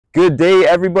Good day,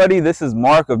 everybody. This is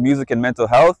Mark of Music and Mental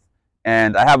Health,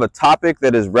 and I have a topic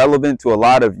that is relevant to a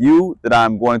lot of you that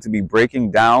I'm going to be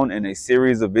breaking down in a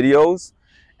series of videos.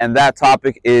 And that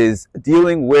topic is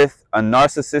dealing with a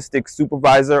narcissistic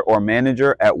supervisor or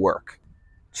manager at work.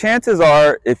 Chances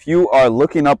are, if you are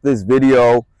looking up this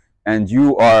video and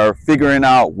you are figuring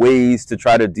out ways to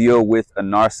try to deal with a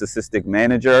narcissistic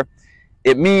manager,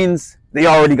 it means they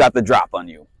already got the drop on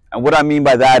you. And what I mean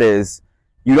by that is,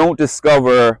 you don't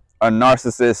discover a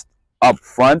narcissist up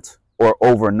front or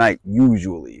overnight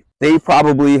usually. They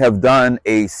probably have done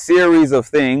a series of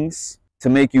things to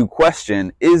make you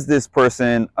question, is this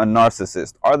person a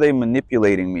narcissist? Are they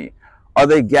manipulating me? Are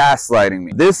they gaslighting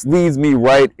me? This leads me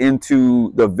right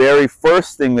into the very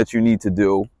first thing that you need to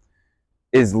do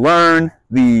is learn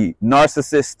the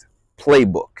narcissist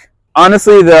playbook.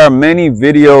 Honestly, there are many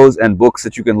videos and books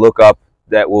that you can look up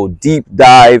that will deep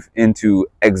dive into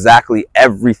exactly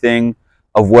everything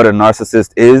of what a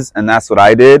narcissist is, and that's what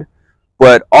I did.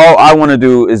 But all I want to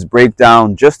do is break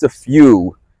down just a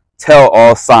few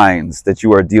tell-all signs that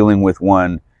you are dealing with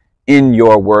one in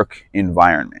your work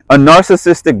environment. A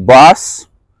narcissistic boss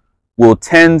will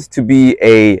tend to be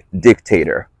a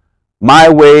dictator, my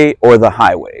way or the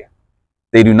highway.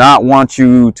 They do not want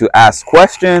you to ask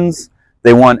questions.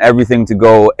 They want everything to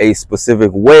go a specific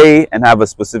way and have a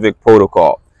specific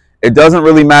protocol. It doesn't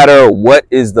really matter what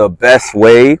is the best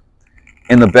way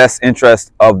in the best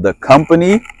interest of the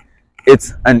company.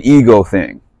 It's an ego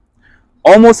thing.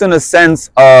 Almost in a sense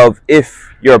of,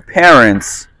 if your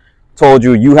parents told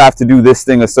you you have to do this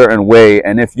thing a certain way,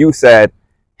 and if you said,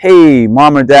 hey,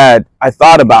 mom or dad, I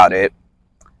thought about it,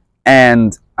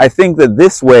 and I think that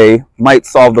this way might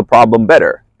solve the problem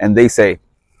better. And they say,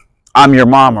 I'm your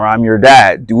mom or I'm your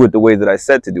dad, do it the way that I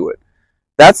said to do it.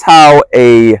 That's how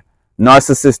a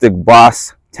narcissistic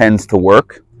boss tends to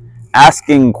work.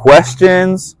 Asking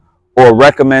questions or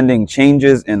recommending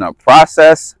changes in a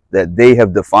process that they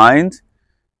have defined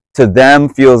to them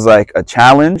feels like a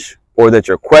challenge, or that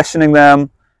you're questioning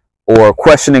them or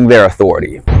questioning their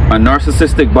authority. A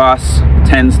narcissistic boss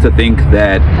tends to think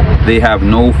that they have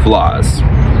no flaws.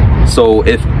 So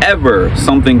if ever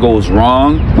something goes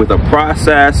wrong with a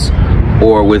process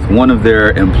or with one of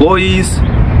their employees,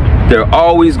 they're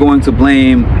always going to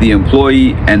blame the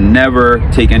employee and never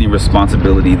take any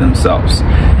responsibility themselves.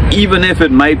 Even if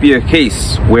it might be a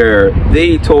case where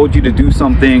they told you to do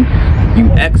something,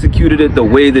 you executed it the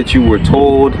way that you were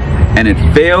told, and it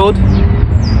failed.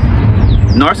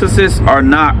 Narcissists are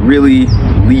not really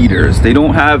leaders. They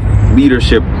don't have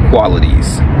leadership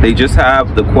qualities. They just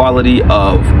have the quality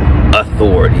of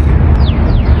authority.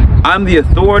 I'm the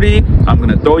authority. I'm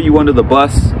going to throw you under the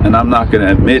bus, and I'm not going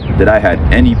to admit that I had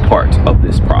any part of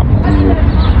this problem.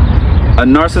 A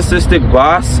narcissistic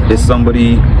boss is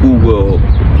somebody who will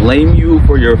blame you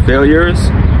for your failures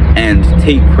and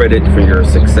take credit for your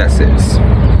successes.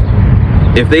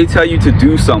 If they tell you to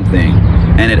do something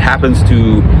and it happens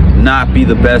to not be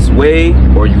the best way,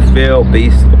 or you fail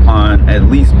based upon at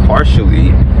least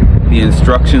partially the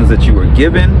instructions that you were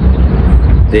given,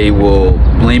 they will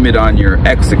blame it on your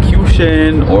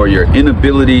execution or your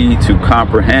inability to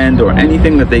comprehend or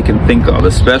anything that they can think of,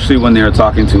 especially when they're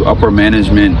talking to upper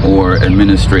management or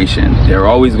administration. They're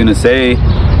always going to say,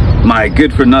 my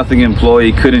good-for-nothing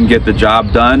employee couldn't get the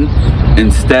job done,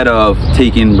 instead of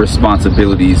taking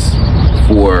responsibilities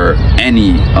for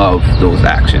any of those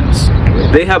actions.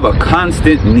 They have a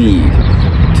constant need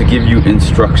to give you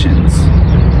instructions.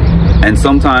 And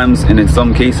sometimes, and in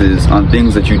some cases, on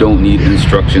things that you don't need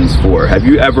instructions for. Have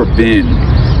you ever been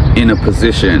in a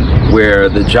position where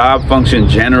the job function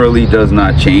generally does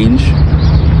not change,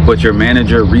 but your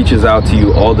manager reaches out to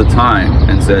you all the time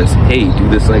and says, hey, do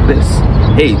this like this.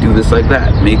 Hey, do this like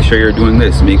that. Make sure you're doing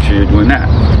this. Make sure you're doing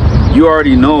that. You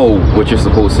already know what you're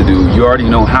supposed to do. You already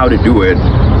know how to do it,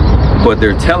 but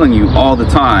they're telling you all the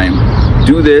time,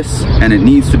 do this, and it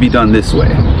needs to be done this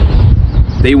way.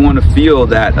 They want to feel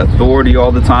that authority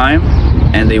all the time,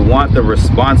 and they want the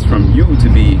response from you to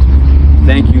be,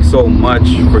 thank you so much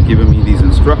for giving me these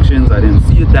instructions. I didn't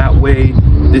see it that way.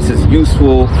 This is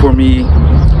useful for me.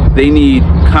 They need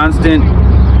constant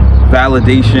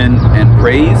validation and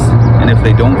praise, and if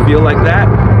they don't feel like that,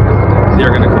 they're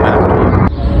going to come after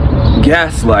you.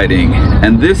 Gaslighting,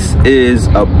 and this is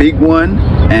a big one,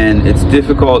 and it's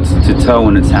difficult to tell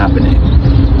when it's happening.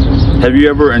 Have you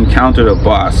ever encountered a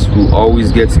boss who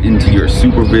always gets into your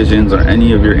supervisions or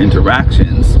any of your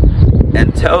interactions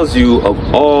and tells you of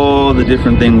all the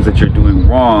different things that you're doing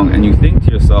wrong, and you think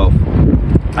to yourself,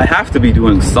 I have to be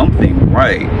doing something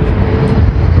right?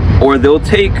 Or they'll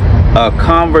take a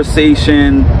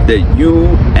conversation that you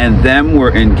and them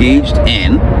were engaged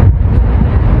in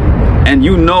and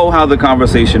you know how the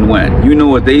conversation went. You know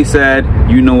what they said,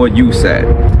 you know what you said.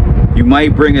 You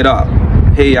might bring it up.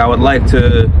 Hey, I would like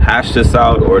to hash this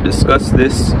out or discuss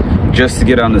this just to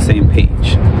get on the same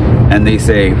page. And they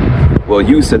say, well,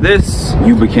 you said this,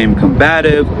 you became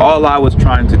combative, all I was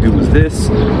trying to do was this,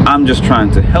 I'm just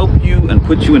trying to help you and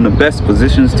put you in the best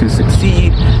positions to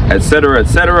succeed, etc.,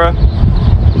 etc.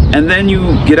 And then you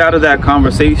get out of that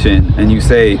conversation and you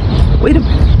say, wait a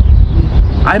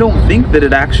minute, I don't think that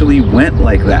it actually went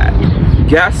like that.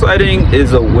 Gaslighting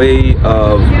is a way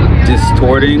of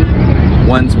distorting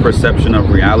one's perception of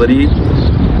reality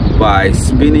by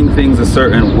spinning things a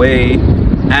certain way,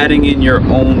 adding in your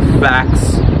own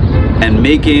facts, and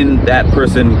making that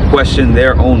person question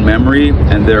their own memory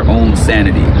and their own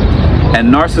sanity. And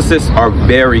narcissists are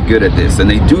very good at this, and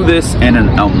they do this in an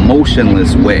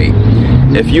emotionless way.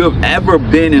 If you have ever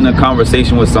been in a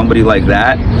conversation with somebody like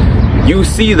that, you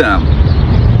see them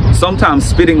sometimes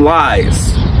spitting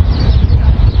lies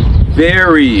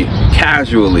very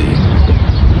casually,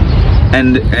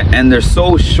 and they're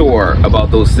so sure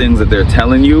about those things that they're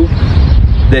telling you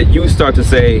that you start to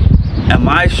say, am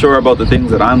I sure about the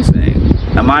things that I'm saying?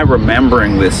 Am I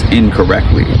remembering this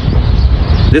incorrectly?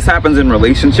 This happens in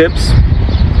relationships,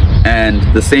 and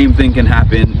the same thing can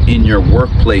happen in your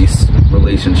workplace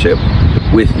relationship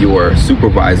with your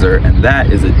supervisor, and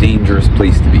that is a dangerous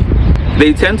place to be.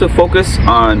 They tend to focus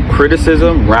on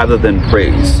criticism rather than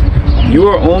praise. You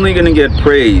are only going to get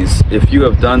praise if you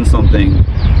have done something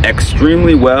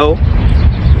extremely well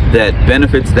that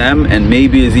benefits them, and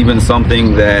maybe is even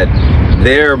something that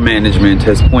their management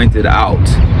has pointed out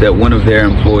that one of their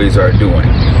employees are doing.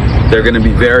 They're going to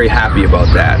be very happy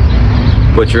about that.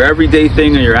 But your everyday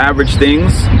thing and your average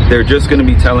things, they're just going to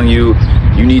be telling you,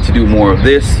 you need to do more of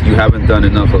this, you haven't done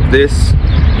enough of this,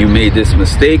 you made this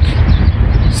mistake.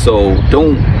 So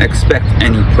don't expect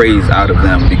any praise out of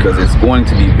them, because it's going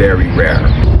to be very rare.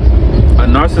 A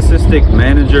narcissistic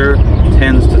manager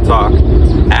tends to talk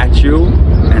at you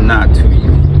and not to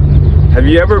you. Have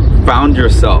you ever found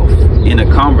yourself in a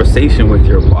conversation with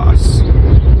your boss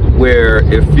where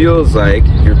it feels like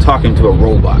you're talking to a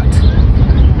robot?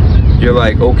 You're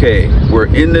like, okay, we're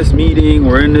in this meeting,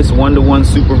 we're in this one-to-one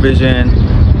supervision,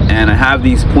 and I have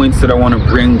these points that I want to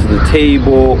bring to the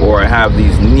table, or I have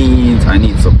these needs, I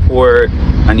need support,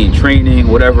 I need training,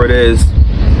 whatever it is.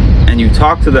 And you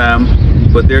talk to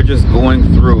them, but they're just going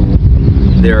through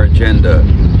their agenda.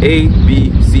 A,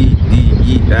 B, C, D,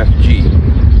 E, F, G.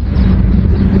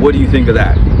 What do you think of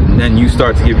that? And then you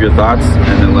start to give your thoughts,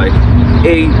 and they're like,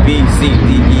 A, B, C,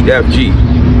 D, E, F, G.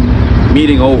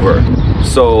 Meeting over.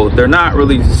 So they're not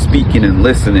really speaking and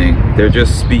listening, they're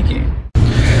just speaking.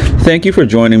 Thank you for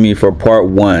joining me for part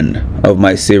 1 of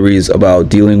my series about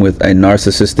dealing with a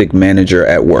narcissistic manager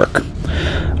at work.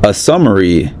 A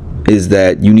summary is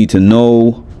that you need to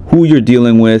know who you're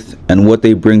dealing with and what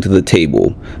they bring to the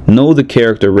table. Know the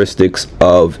characteristics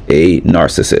of a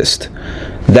narcissist.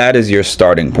 That is your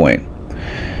starting point.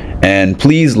 And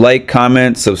please like,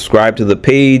 comment, subscribe to the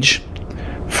page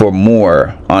for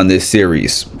more on this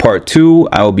series. Part 2,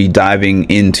 I will be diving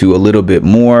into a little bit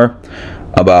more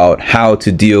about how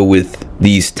to deal with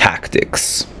these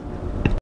tactics.